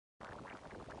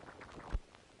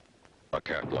A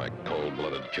cat-like,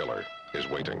 cold-blooded killer is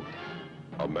waiting.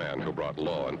 A man who brought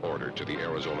law and order to the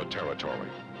Arizona territory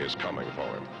is coming for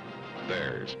him.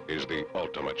 Theirs is the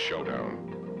ultimate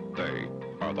showdown. They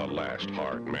are the last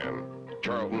hard men.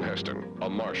 Charlton Heston, a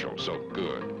marshal so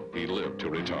good he lived to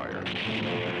retire.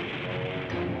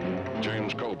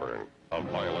 James Coburn, a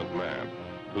violent man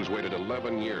who's waited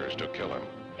 11 years to kill him.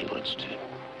 He wants to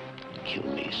kill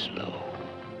me slow.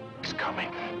 He's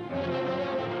coming.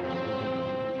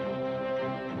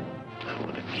 I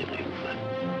want to kill him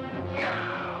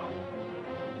now.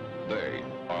 They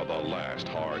are the last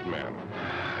hard men.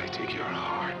 I take your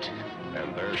heart.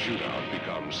 And their shootout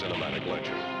becomes cinematic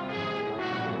legend.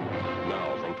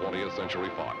 Now from 20th Century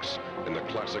Fox, in the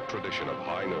classic tradition of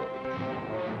High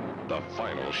Noon, the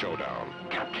final showdown.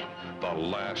 Captain. The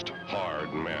last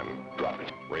hard men. Drop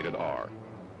it. Rated R.